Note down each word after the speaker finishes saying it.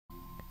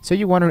So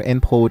you want to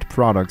import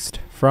products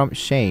from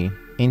Shein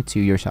into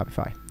your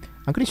Shopify.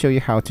 I'm going to show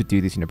you how to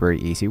do this in a very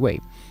easy way.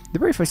 The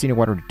very first thing you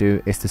want to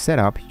do is to set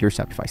up your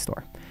Shopify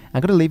store. I'm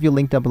going to leave you a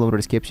link down below in the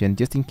description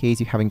just in case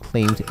you haven't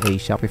claimed a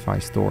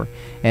Shopify store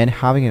and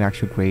having an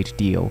actual great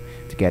deal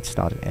to get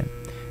started in.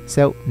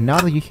 So now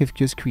that you have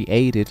just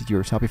created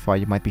your Shopify,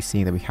 you might be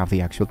seeing that we have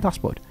the actual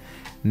dashboard.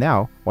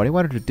 Now, what I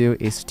wanted to do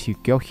is to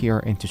go here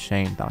into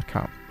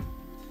Shein.com.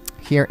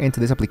 Here into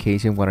this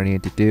application, what I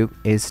need to do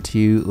is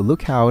to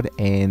look out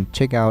and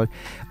check out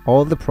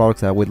all the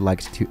products that I would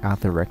like to add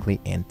directly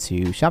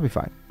into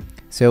Shopify.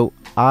 So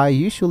I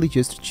usually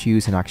just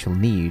choose an actual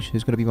niche.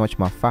 It's going to be much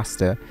more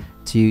faster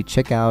to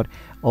check out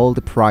all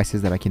the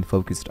prices that I can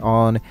focus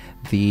on.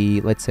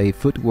 Let's say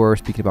footwear,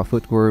 speaking about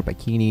footwear,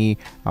 bikini,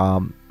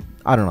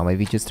 I don't know,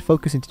 maybe just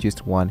focus into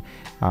just one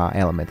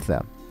element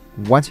there.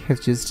 Once you have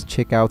just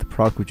checked out the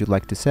product which you'd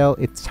like to sell,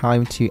 it's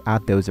time to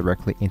add those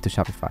directly into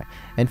Shopify.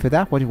 And for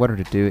that, what you wanted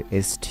to do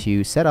is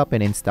to set up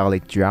and install a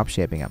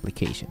dropshipping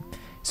application.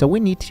 So we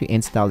need to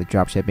install the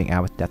dropshipping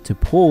app that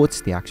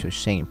supports the actual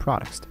Shein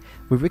products.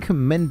 We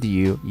recommend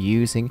you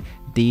using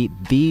the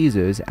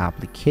Thesis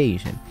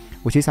application,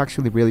 which is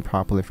actually really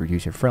popular for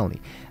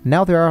user-friendly.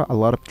 Now there are a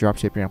lot of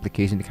dropshipping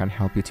applications that can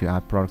help you to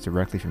add products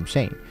directly from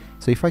Shein.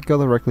 So if I go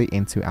directly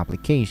into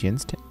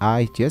applications,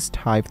 I just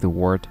type the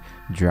word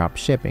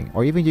dropshipping,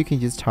 or even you can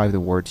just type the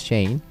word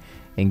Shein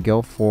and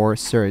go for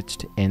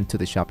searched into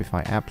the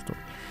Shopify App Store.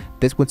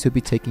 This one should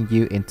be taking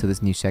you into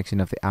this new section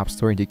of the App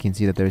Store, and you can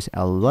see that there's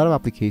a lot of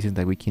applications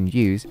that we can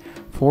use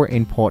for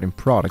importing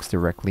products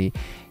directly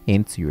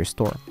into your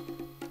store.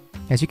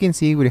 As you can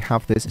see, we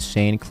have this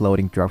Shein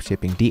Clothing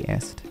Dropshipping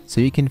DS, so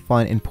you can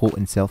find, import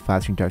and sell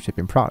fast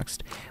dropshipping products.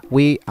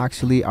 We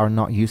actually are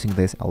not using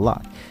this a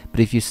lot, but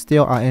if you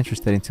still are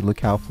interested in to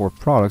look out for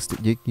products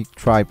that you can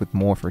try with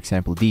more, for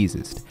example,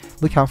 these,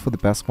 look out for the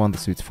best one that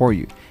suits for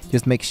you.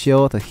 Just make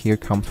sure that here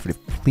comes for the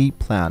complete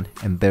plan,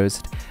 and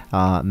there's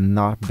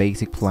not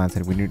basic plans,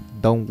 and we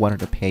don't want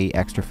to pay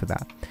extra for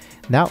that.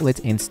 Now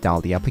let's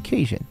install the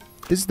application.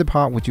 This is the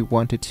part which you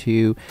wanted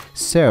to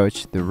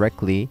search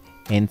directly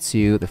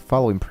into the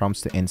following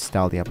prompts to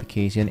install the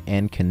application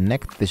and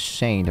connect the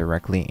Shein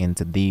directly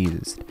into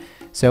these.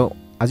 So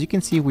as you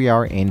can see, we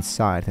are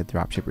inside the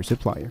dropshipper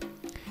supplier.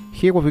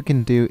 Here what we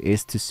can do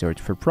is to search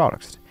for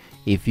products.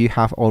 If you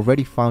have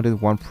already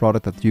found one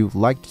product that you'd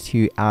like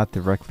to add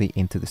directly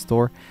into the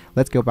store,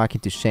 let's go back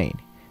into Shein.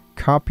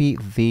 Copy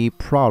the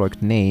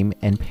product name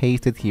and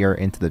paste it here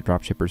into the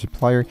dropshipper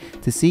supplier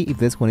to see if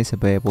this one is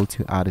available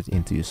to add it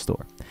into your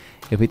store.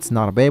 If it's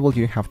not available,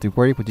 you don't have to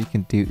worry. What you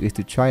can do is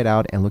to try it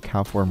out and look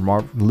out for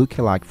more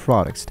lookalike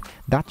products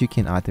that you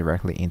can add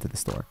directly into the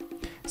store.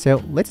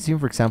 So let's assume,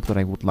 for example, that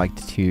I would like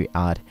to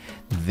add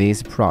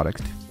this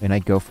product, and I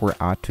go for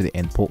add to the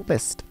import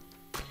list.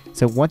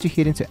 So once you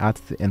hit into add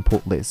to the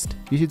import list,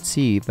 you should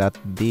see that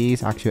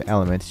these actual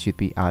elements should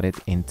be added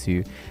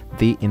into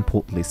the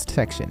import list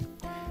section.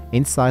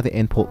 Inside the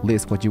import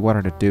list, what you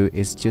wanted to do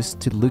is just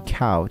to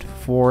look out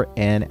for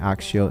an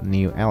actual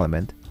new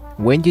element.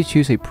 When you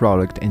choose a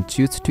product and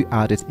choose to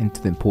add it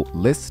into the import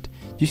list,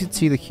 you should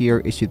see that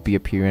here it should be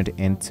appearing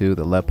into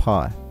the left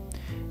pod.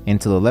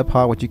 Into the left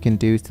pod, what you can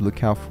do is to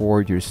look out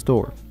for your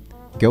store.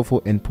 Go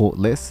for import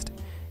list,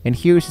 and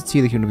here you should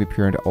see that you're going to be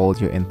appearing all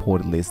your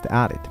imported list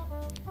added.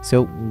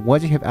 So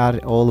once you have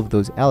added all of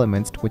those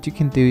elements, what you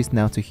can do is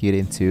now to hit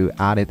into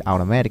add it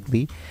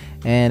automatically,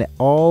 and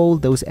all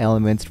those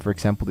elements, for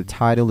example the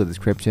title, the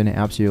description,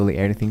 absolutely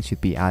everything should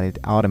be added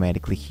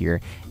automatically here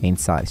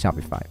inside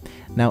Shopify.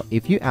 Now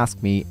if you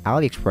ask me,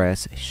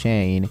 AliExpress,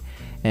 Shein,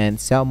 and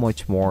so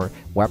much more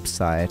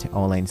website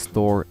online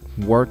store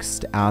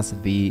works as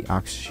the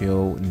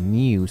actual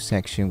new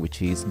section,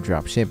 which is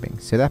dropshipping.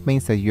 So that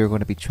means that you're going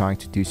to be trying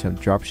to do some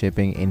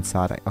dropshipping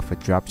inside of a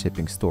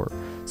dropshipping store.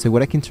 So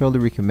what I can totally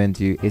recommend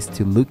you is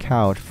to look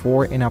out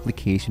for an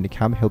application that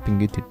can be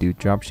helping you to do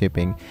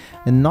dropshipping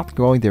and not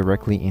going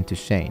directly into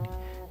Shein.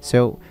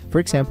 So for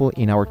example,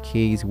 in our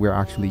case, we're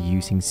actually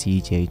using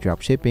CJ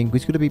Dropshipping,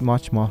 which is going to be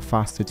much more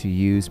faster to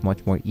use,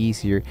 much more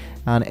easier,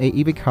 and it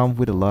even comes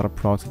with a lot of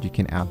products that you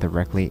can add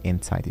directly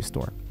inside the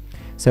store.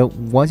 So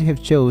once you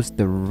have chose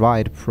the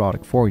right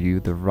product for you,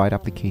 the right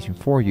application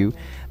for you,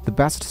 the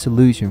best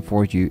solution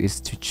for you is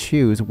to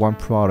choose one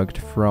product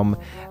from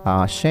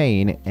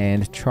Shein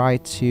and try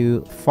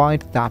to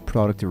find that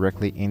product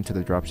directly into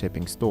the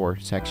dropshipping store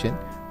section,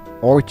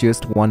 or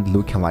just one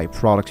lookalike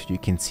product. You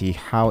can see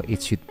how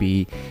it should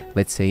be,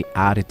 let's say,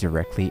 added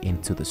directly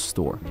into the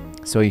store.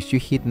 So if you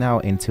hit now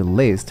into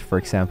list, for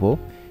example,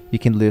 you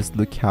can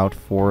look out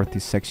for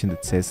this section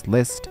that says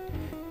list,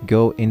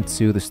 go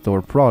into the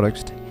store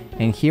products,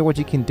 and here what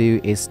you can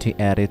do is to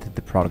edit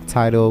the product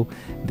title,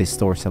 the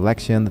store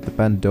selection, the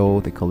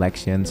bundle, the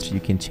collections. You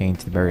can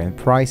change the variant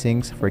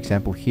pricings. For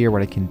example, here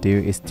what I can do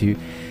is to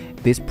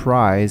this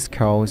price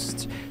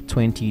costs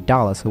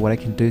 $20. So what I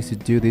can do is to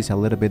do this a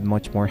little bit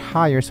much more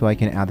higher so I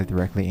can add it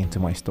directly into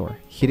my store.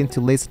 Hit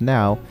into list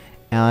now,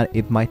 and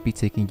it might be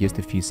taking just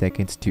a few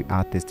seconds to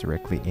add this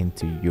directly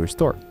into your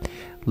store.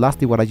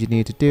 Lastly, what I just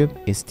need to do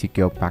is to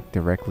go back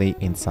directly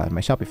inside my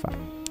Shopify.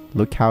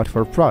 Look out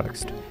for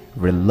products,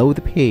 reload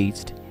the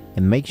page,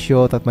 and make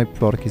sure that my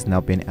product is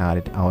now being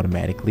added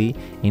automatically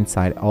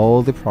inside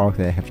all the products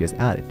that I have just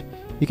added.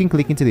 You can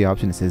click into the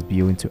option that says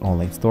view into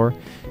online store,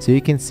 so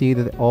you can see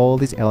that all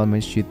these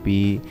elements should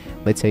be,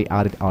 let's say,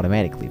 added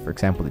automatically. For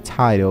example, the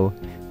title,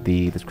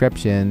 the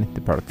description,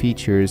 the product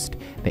features,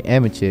 the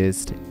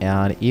images,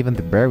 and even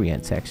the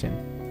variant section.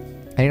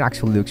 And it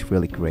actually looks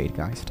really great,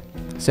 guys.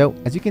 So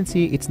as you can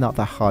see, it's not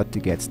that hard to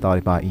get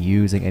started by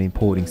using and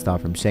importing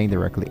stuff from Shein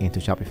directly into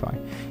Shopify.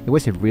 It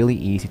was a really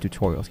easy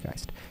tutorial,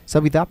 guys. So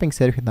with that being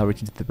said, we have now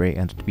reached the very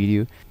end of the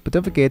video, but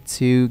don't forget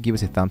to give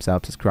us a thumbs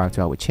up, subscribe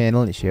to our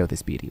channel, and share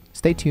this video.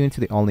 Stay tuned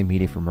to the only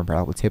media for more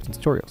valuable tips and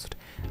tutorials.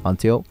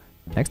 Until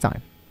next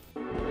time.